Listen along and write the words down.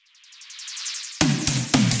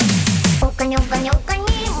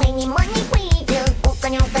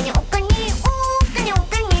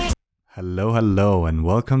Hello, and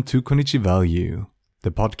welcome to Undervalued, the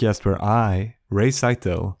podcast where I, Ray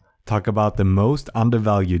Saito, talk about the most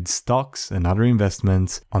undervalued stocks and other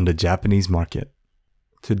investments on the Japanese market.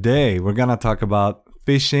 Today, we're gonna talk about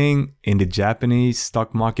fishing in the Japanese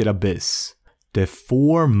stock market abyss, the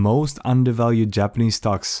 4 most undervalued Japanese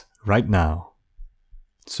stocks right now.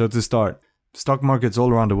 So to start, stock markets all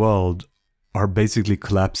around the world are basically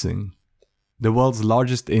collapsing. The world's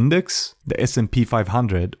largest index, the S&P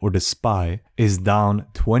 500 or the SPY, is down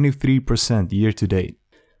 23% year to date.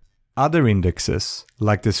 Other indexes,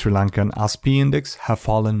 like the Sri Lankan ASPI index, have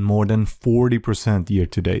fallen more than 40% year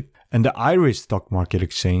to date. And the Irish stock market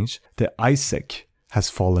exchange, the ISEC, has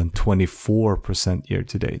fallen 24% year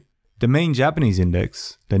to date. The main Japanese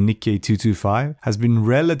index, the Nikkei 225, has been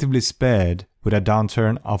relatively spared with a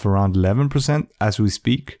downturn of around 11% as we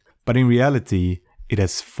speak, but in reality, it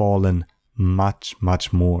has fallen much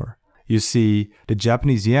more. You see, the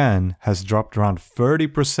Japanese yen has dropped around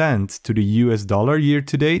 30% to the US dollar year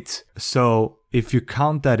to date. So if you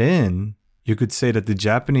count that in, you could say that the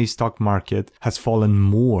Japanese stock market has fallen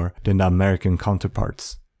more than the American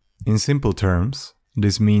counterparts. In simple terms,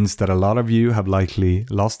 this means that a lot of you have likely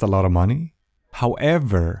lost a lot of money.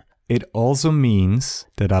 However, it also means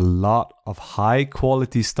that a lot of high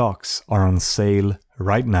quality stocks are on sale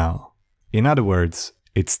right now. In other words,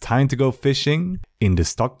 it's time to go fishing in the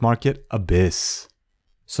stock market abyss.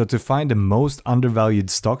 So to find the most undervalued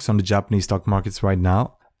stocks on the Japanese stock markets right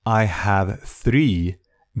now, I have 3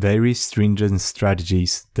 very stringent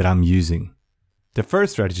strategies that I'm using. The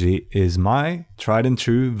first strategy is my tried and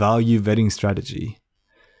true value vetting strategy.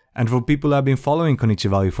 And for people who have been following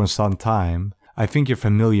Undervalued for some time, I think you're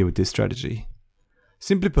familiar with this strategy.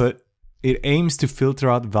 Simply put, it aims to filter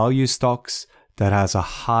out value stocks that has a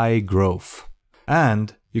high growth.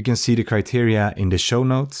 And you can see the criteria in the show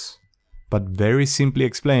notes. But very simply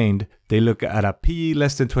explained, they look at a PE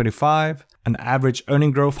less than 25, an average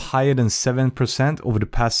earning growth higher than 7% over the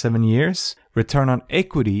past 7 years, return on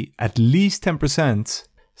equity at least 10%,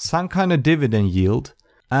 some kind of dividend yield,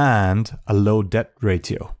 and a low debt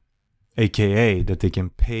ratio. AKA that they can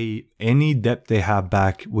pay any debt they have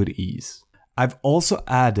back with ease. I've also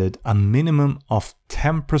added a minimum of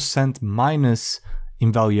 10% minus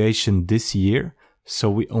in valuation this year, so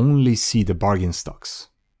we only see the bargain stocks.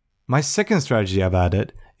 My second strategy I've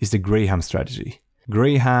added is the Graham strategy.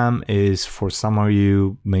 Graham is, for some of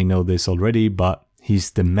you may know this already, but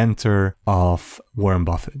he's the mentor of Warren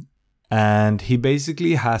Buffett. And he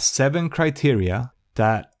basically has 7 criteria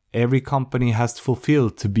that every company has to fulfill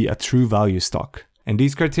to be a true value stock. And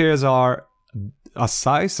these criteria are a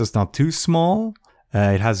size that's not too small.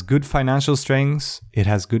 It has good financial strengths. It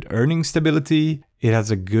has good earning stability. It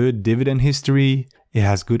has a good dividend history. It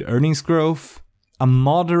has good earnings growth. A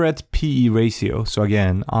moderate PE ratio, so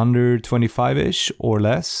again, under 25-ish or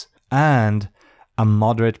less. And a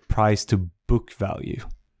moderate price to book value.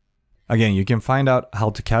 Again, you can find out how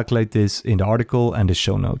to calculate this in the article and the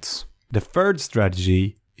show notes. The third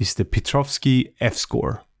strategy is the Petrovsky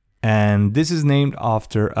F-score. And this is named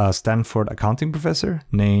after a Stanford accounting professor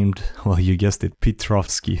named, well, you guessed it,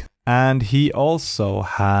 Petrovsky. And he also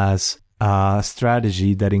has a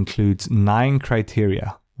strategy that includes 9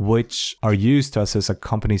 criteria, which are used to assess a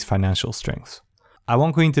company's financial strength. I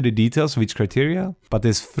won't go into the details of each criteria, but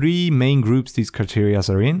there's 3 main groups these criteria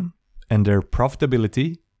are in, and they're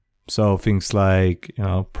profitability, so things like,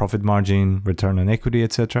 profit margin, return on equity,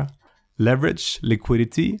 etc. Leverage,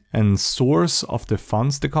 liquidity, and source of the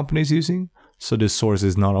funds the company is using. So the source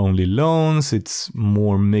is not only loans, it's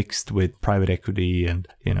more mixed with private equity and,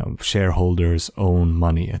 shareholders own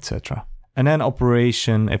money, etc. And then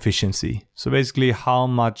operation efficiency. So basically how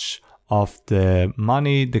much of the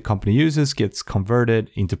money the company uses gets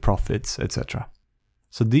converted into profits, etc.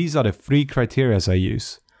 So these are the 3 criteria I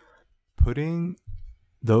use. Putting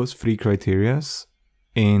those 3 criteria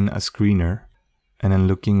in a screener and then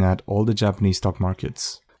looking at all the Japanese stock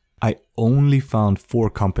markets, I only found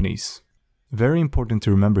 4 companies. Very important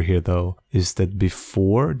to remember here though, is that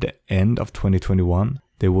before the end of 2021,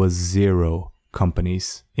 there was 0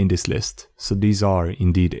 companies in this list. So these are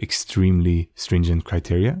indeed extremely stringent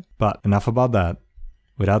criteria. But enough about that.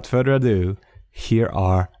 Without further ado, here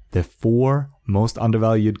are the 4 most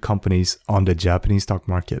undervalued companies on the Japanese stock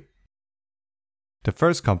market. The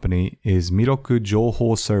first company is Miroku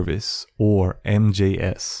Jouhou Service, or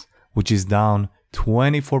MJS, which is down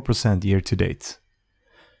 24% year to date.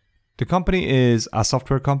 The company is a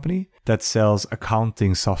software company that sells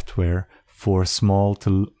accounting software for small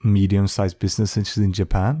to medium-sized businesses in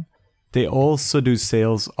Japan. They also do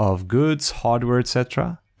sales of goods, hardware,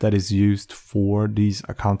 etc. that is used for these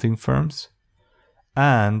accounting firms.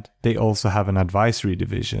 And they also have an advisory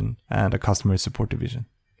division and a customer support division.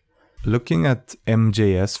 Looking at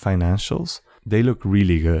MJS financials, they look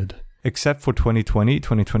really good. Except for 2020,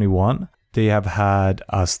 2021, they have had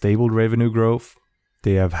a stable revenue growth.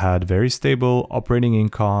 They have had very stable operating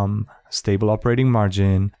income, stable operating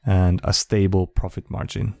margin, and a stable profit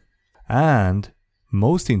margin. And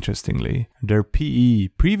most interestingly, their PE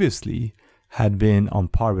previously had been on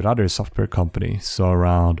par with other software companies, so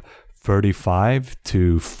around 35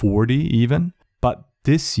 to 40 even. But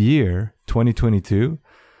this year, 2022,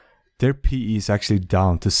 their PE is actually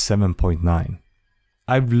down to 7.9.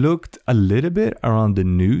 I've looked a little bit around the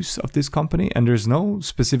news of this company and there's no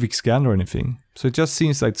specific scandal or anything. So it just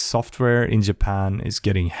seems like software in Japan is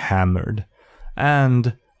getting hammered.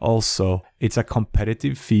 And also, it's a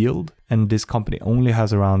competitive field and this company only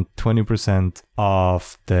has around 20%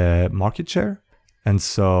 of the market share. And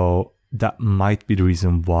so that might be the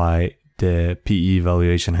reason why the PE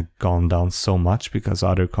valuation had gone down so much, because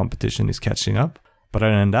other competition is catching up. But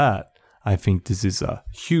other than that, I think this is a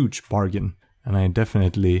huge bargain. And I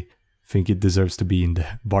definitely think it deserves to be in the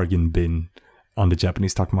bargain bin on the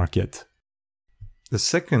Japanese stock market. The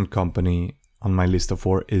second company on my list of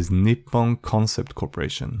 4 is Nippon Concept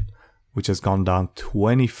Corporation, which has gone down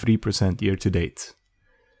 23% year to date.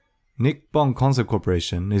 Nippon Concept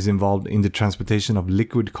Corporation is involved in the transportation of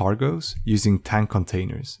liquid cargoes using tank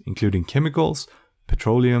containers, including chemicals,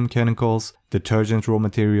 petroleum chemicals, detergent raw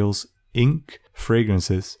materials, ink,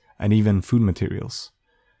 fragrances, and even food materials.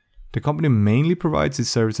 The company mainly provides its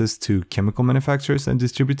services to chemical manufacturers and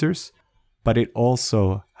distributors, but it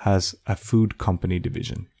also has a food company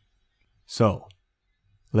division. So,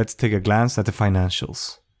 let's take a glance at the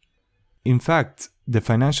financials. In fact, the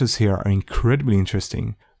financials here are incredibly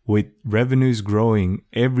interesting, with revenues growing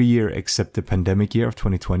every year except the pandemic year of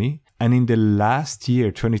 2020. And in the last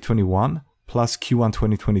year, 2021, plus Q1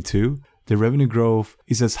 2022, the revenue growth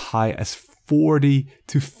is as high as 40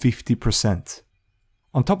 to 50%.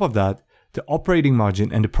 On top of that, the operating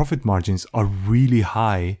margin and the profit margins are really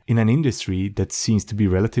high in an industry that seems to be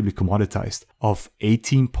relatively commoditized, of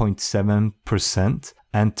 18.7%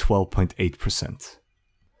 and 12.8%.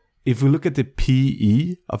 If we look at the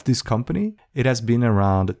PE of this company, it has been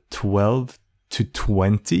around 12 to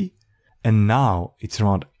 20, and now it's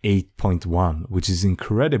around 8.1, which is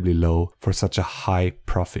incredibly low for such a high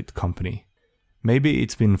profit company. Maybe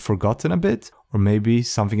it's been forgotten a bit, or maybe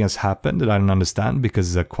something has happened that I don't understand because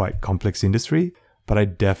it's a quite complex industry, but I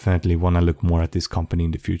definitely want to look more at this company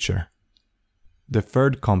in the future. The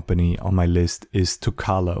third company on my list is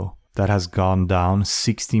Tokalo, that has gone down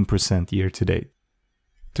 16% year to date.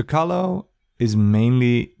 Tokalo is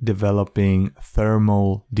mainly developing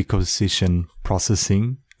thermal deposition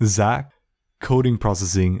processing, ZAC, coating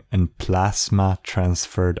processing, and plasma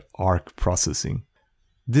transferred arc processing.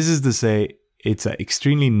 This is to say, it's an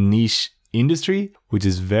extremely niche industry, which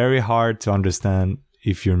is very hard to understand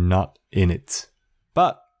if you're not in it.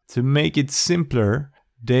 But to make it simpler,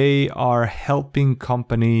 they are helping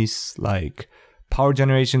companies like power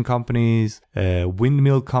generation companies,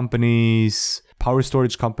 windmill companies, power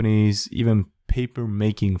storage companies, even paper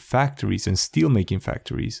making factories and steel making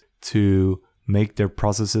factories to make their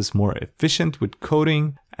processes more efficient with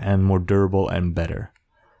coating and more durable and better.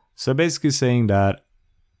 So basically saying that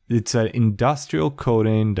it's an industrial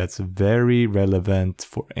coating that's very relevant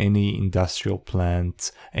for any industrial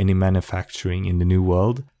plant, any manufacturing in the new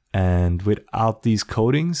world. And without these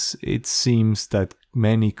coatings, it seems that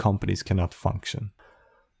many companies cannot function.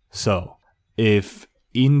 So, if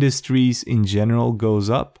industries in general goes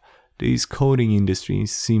up, these coating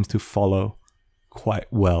industries seems to follow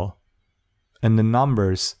quite well. And the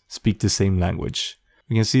numbers speak the same language.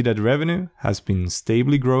 We can see that revenue has been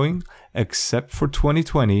stably growing, except for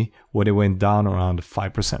 2020, when it went down around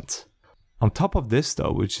 5%. On top of this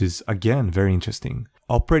though, which is again very interesting,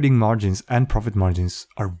 operating margins and profit margins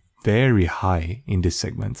are very high in this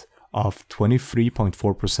segment, of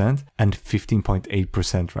 23.4% and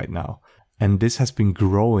 15.8% right now. And this has been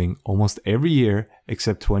growing almost every year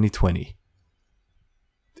except 2020.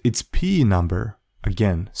 Its PE number,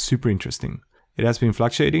 again, super interesting. It has been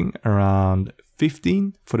fluctuating around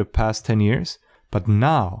 15 for the past 10 years, but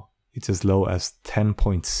now it's as low as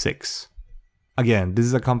 10.6. Again, this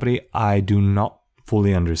is a company I do not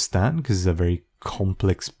fully understand because it's a very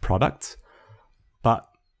complex product, but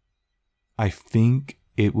I think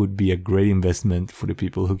it would be a great investment for the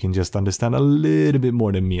people who can just understand a little bit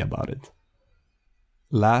more than me about it.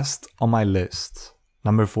 Last on my list,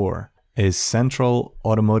 number 4, is Central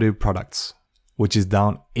Automotive Products, which is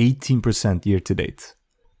down 18% year to date.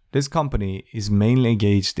 This company is mainly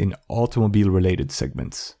engaged in automobile-related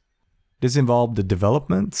segments. This involved the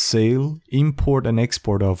development, sale, import and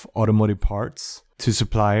export of automotive parts to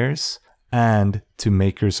suppliers and to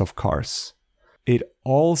makers of cars. It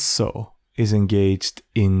also is engaged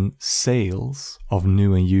in sales of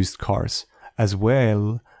new and used cars, as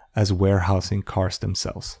well as warehousing cars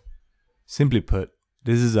themselves. Simply put,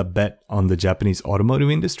 this is a bet on the Japanese automotive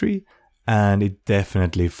industry, and it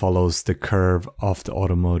definitely follows the curve of the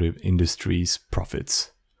automotive industry's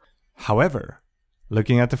profits. However,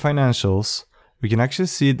 looking at the financials, we can actually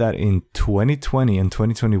see that in 2020 and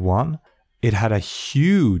 2021, it had a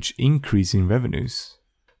huge increase in revenues.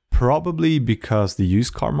 Probably because the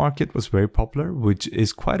used car market was very popular, which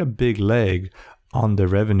is quite a big leg on the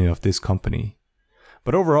revenue of this company.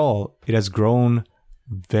 But overall, it has grown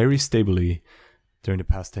very stably during the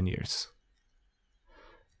past 10 years.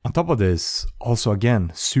 On top of this, also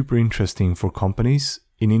again, super interesting for companies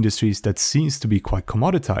in industries that seems to be quite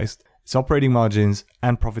commoditized, its operating margins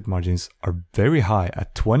and profit margins are very high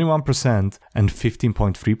at 21% and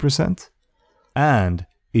 15.3%. And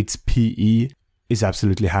its PE is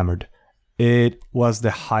absolutely hammered. It was the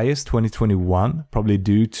highest 2021, probably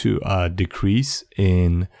due to a decrease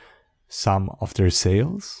in some of their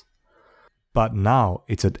sales. But now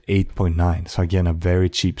it's at 8.9. So again, a very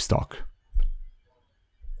cheap stock.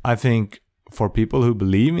 I think for people who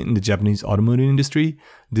believe in the Japanese automotive industry,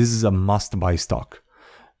 this is a must-buy stock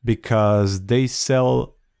because they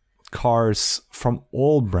sell cars from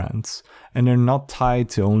all brands and they're not tied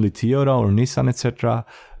to only Toyota or Nissan, etc.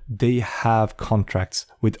 They have contracts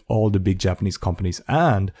with all the big Japanese companies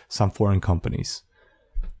and some foreign companies.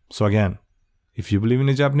 So again, if you believe in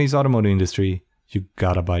the Japanese automotive industry, you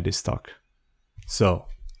gotta buy this stock. So,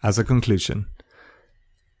 as a conclusion,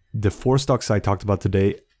 the 4 stocks I talked about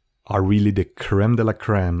today are really the creme de la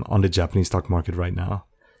creme on the Japanese stock market right now.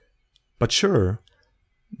 But sure,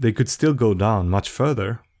 they could still go down much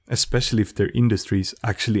further, especially if their industries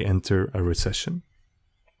actually enter a recession.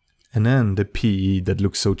 And then the PE that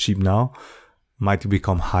looks so cheap now might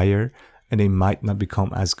become higher and they might not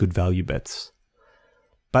become as good value bets.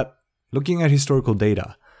 But looking at historical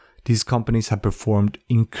data, these companies have performed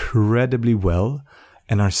incredibly well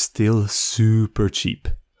and are still super cheap.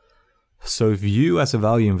 So if you as a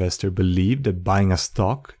value investor believe that buying a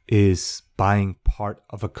stock is buying part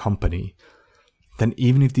of a company, then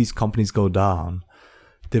even if these companies go down,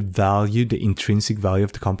 the intrinsic value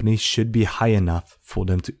of the company should be high enough for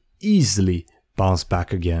them to easily bounce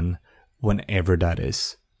back again whenever that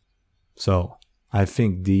is. So I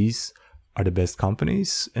think these are the best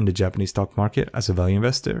companies in the Japanese stock market as a value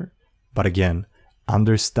investor. But again,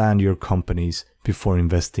 understand your companies before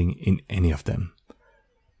investing in any of them.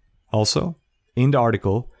 Also, in the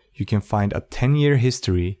article, you can find a 10-year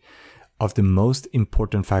history of the most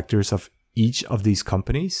important factors of each of these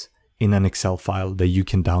companies in an Excel file that you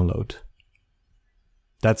can download.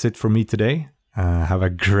 That's it for me today. Have a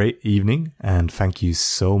great evening and thank you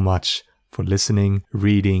so much for listening,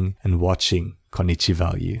 reading, and watching Konichi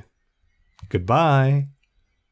Value. Goodbye.